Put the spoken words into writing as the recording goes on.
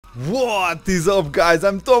What is up, guys?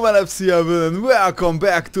 I'm TomLFC7 and welcome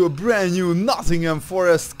back to a brand new Nottingham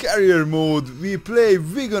Forest career mode. We play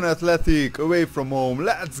Wigan Athletic away from home.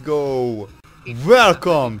 Let's go!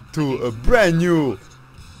 Welcome to a brand new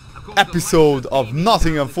episode of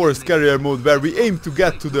Nottingham Forest career mode where we aim to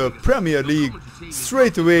get to the Premier League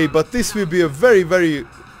straight away, but this will be a very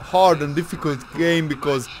hard and difficult game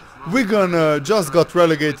because Wigan just got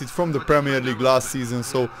relegated from the Premier League last season,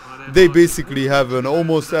 so they basically have an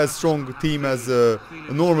almost as strong team as a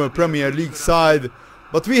normal Premier League side.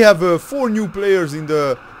 But we have 4 new players in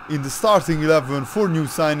the starting 11, 4 new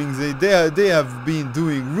signings. They have been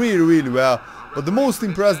doing really well. But the most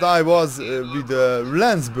impressed I was with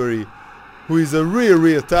Lansbury, who is a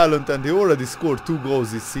real talent, and he already scored 2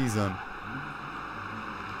 goals this season.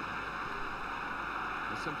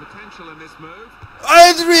 There's some potential in this move.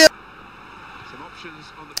 Adrian!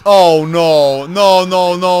 Oh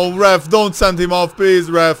no, ref, don't send him off, please,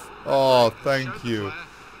 ref. Oh, thank you.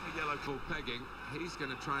 Yellow ball pegging. He's going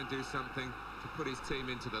to try and do something to put his team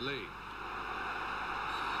into the lead.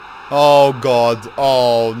 Oh god,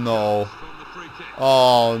 oh no.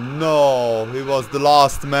 Oh no, he was the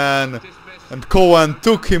last man and Cohen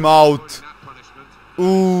took him out.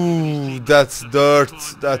 Ooh, that's dirt.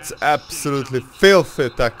 That's absolutely filthy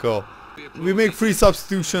tackle. We make 3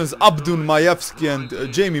 substitutions, Abdul Majewski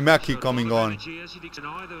and Jamie Mackie coming on.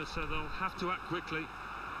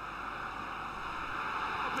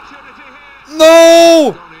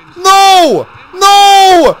 No! No!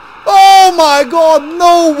 No! Oh my god,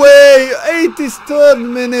 no way! 83rd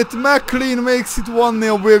minute, McLean makes it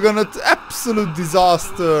 1-0. We're gonna absolute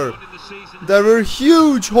disaster. There were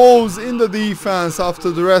huge holes in the defense after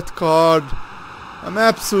the red card. I'm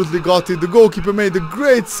absolutely gutted. The goalkeeper made a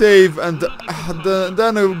great save and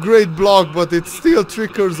then a great block, but it still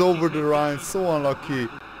trickles over the line. So unlucky.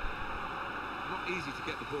 Not easy to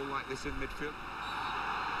get the ball like this in midfield.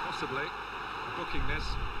 Possibly booking this.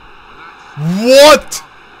 What?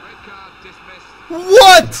 Red card dismissed.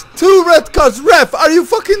 What? 2 red cards, ref? Are you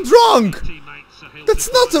fucking drunk? That's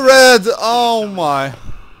not a red. Oh my.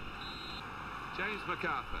 James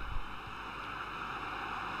McArthur.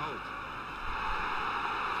 Hold.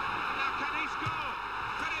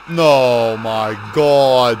 No, my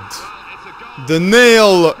god. The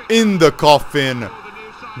nail in the coffin.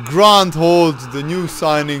 Grant holds the new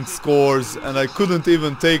signing scores and I couldn't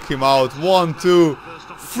even take him out. 1, 2,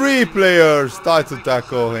 3 players tried to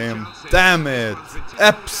tackle him. Damn it.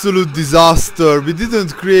 Absolute disaster. We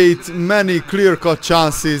didn't create many clear-cut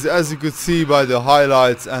chances, as you could see by the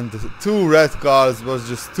highlights, and 2 red cards was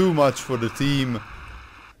just too much for the team.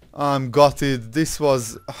 I'm gutted. This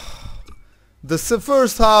was... The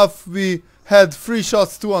first half we had 3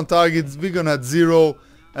 shots, 2 on target, Wigan had 0,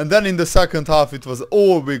 and then in the second half it was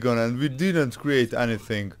all Wigan and we didn't create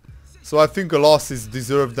anything. So I think a loss is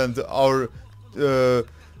deserved and our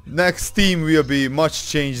next team will be much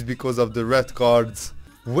changed because of the red cards.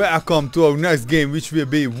 Welcome to our next game, which will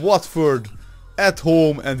be Watford at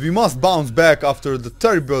home, and we must bounce back after the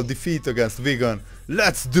terrible defeat against Wigan.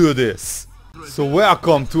 Let's do this! So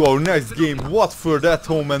welcome to our next game, Watford at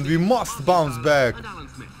home, and we must bounce back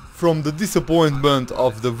from the disappointment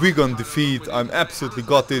of the Wigan defeat. I'm absolutely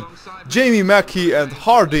gutted. Jamie Mackie and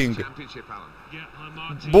Harding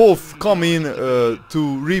both come in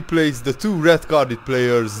to replace the 2 red carded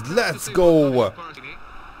players. Let's go!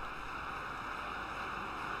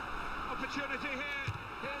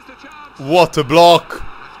 What a block!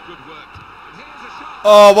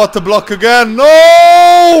 Oh, what a block again!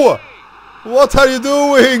 No! What are you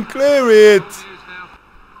doing? Clear it!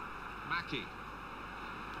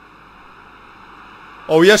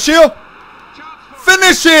 Oh, Yashil!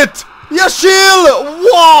 Finish it! Yashil!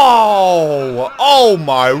 Wow! Oh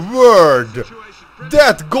my word!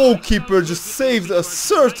 That goalkeeper just saved a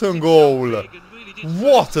certain goal.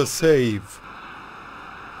 What a save!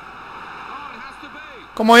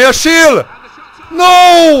 Come on, Yashil!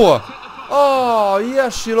 No! Oh,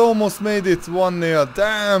 Yashil almost made it 1-0.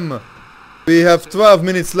 Damn! We have 12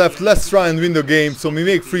 minutes left. Let's try and win the game. So we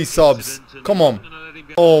make 3 subs. Come on.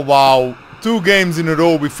 Oh wow. 2 games in a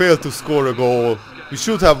row we failed to score a goal. We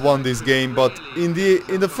should have won this game, but in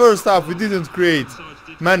the first half we didn't create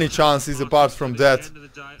many chances apart from that.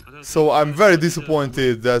 So I'm very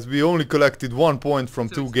disappointed that we only collected 1 point from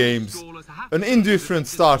 2 games. An indifferent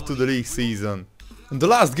start to the league season. And the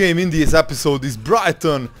last game in this episode is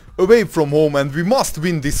Brighton away from home, and we must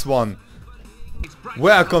win this one.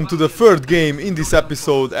 Welcome to the 3rd game in this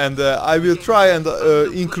episode, and I will try and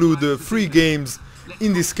include 3 games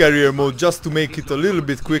in this career mode just to make it a little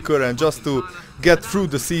bit quicker and just to get through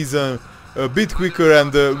the season a bit quicker,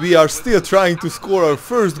 and we are still trying to score our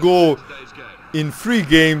first goal in 3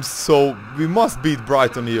 games, so we must beat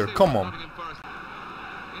Brighton here. Come on.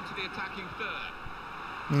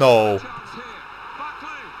 No.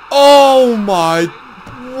 Oh my...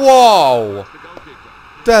 Wow!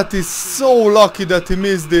 That is so lucky that he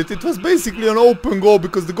missed it. It was basically an open goal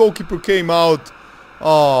because the goalkeeper came out.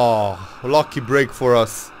 Oh, lucky break for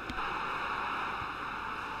us.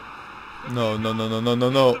 No, no, no, no, no, no,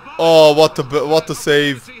 no. Oh, what a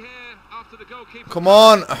save. Come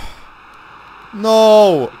on.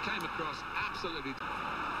 No.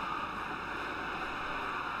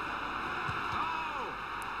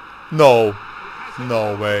 No.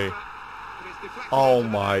 No way. Oh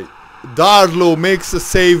my. Darlow makes a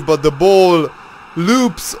save, but the ball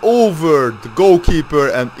loops over the goalkeeper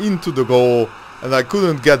and into the goal, and I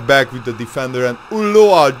couldn't get back with the defender. And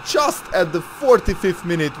Ulloa just at the 45th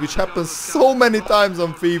minute, which happens so many times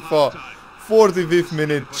on FIFA. 45th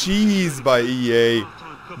minute, cheese by EA.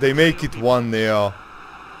 They make it 1-0.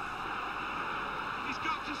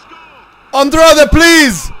 Andrade,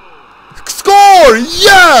 please! Score!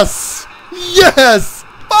 Yes! Yes!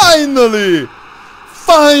 Finally!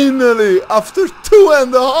 Finally! After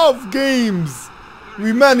 2.5 games,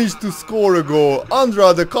 we managed to score a goal.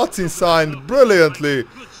 Andrade cuts inside brilliantly,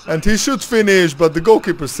 and he should finish, but the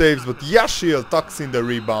goalkeeper saves, but Yashil tucks in the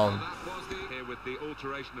rebound.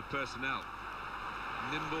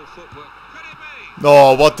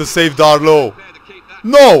 No, what a save, Darlow!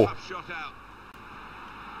 No!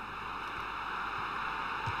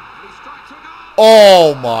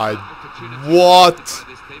 Oh my... What?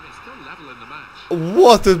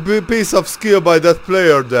 What a piece of skill by that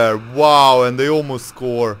player there. Wow, and they almost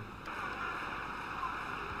score.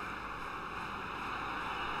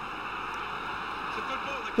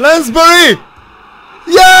 Lansbury!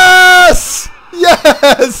 Yes!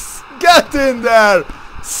 Yes! Get in there!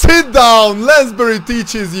 Sit down! Lansbury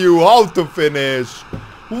teaches you how to finish.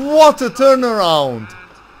 What a turnaround!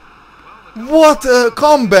 What a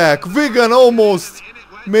comeback! Wigan almost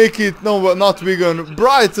make it, no, not Wigan,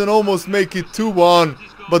 Brighton almost make it 2-1,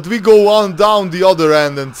 but we go on down the other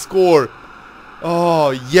end and score.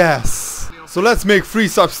 Oh yes. So let's make 3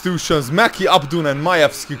 substitutions. Maki, Abdun and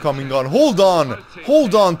Majewski coming on. Hold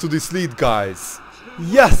on to this lead, guys.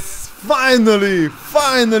 Yes, finally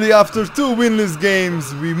after 2 winless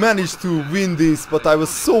games we managed to win this, but I was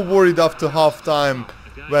so worried after half-time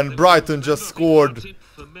when Brighton just scored.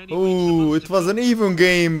 Ooh, it was an even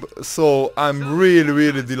game, so I'm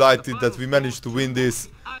really delighted that we managed to win this.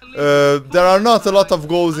 There are not a lot of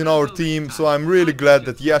goals in our team, so I'm really glad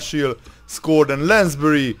that Yashil scored, and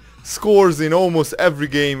Lansbury scores in almost every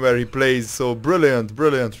game where he plays, so brilliant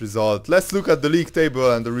result. Let's look at the league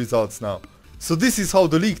table and the results now. So this is how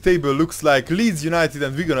the league table looks like. Leeds United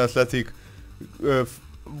and Wigan Athletic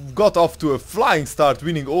got off to a flying start,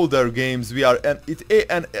 winning all their games. We are at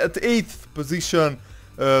 8th position.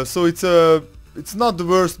 So it's not the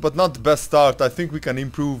worst but not the best start. I think we can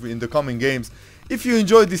improve in the coming games. If you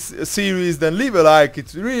enjoyed this series, then leave a like.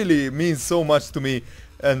 It really means so much to me,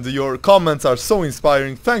 and your comments are so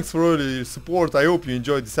inspiring. Thanks for all your support. I hope you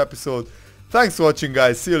enjoyed this episode. Thanks for watching,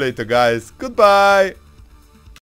 guys. See you later, guys. Goodbye.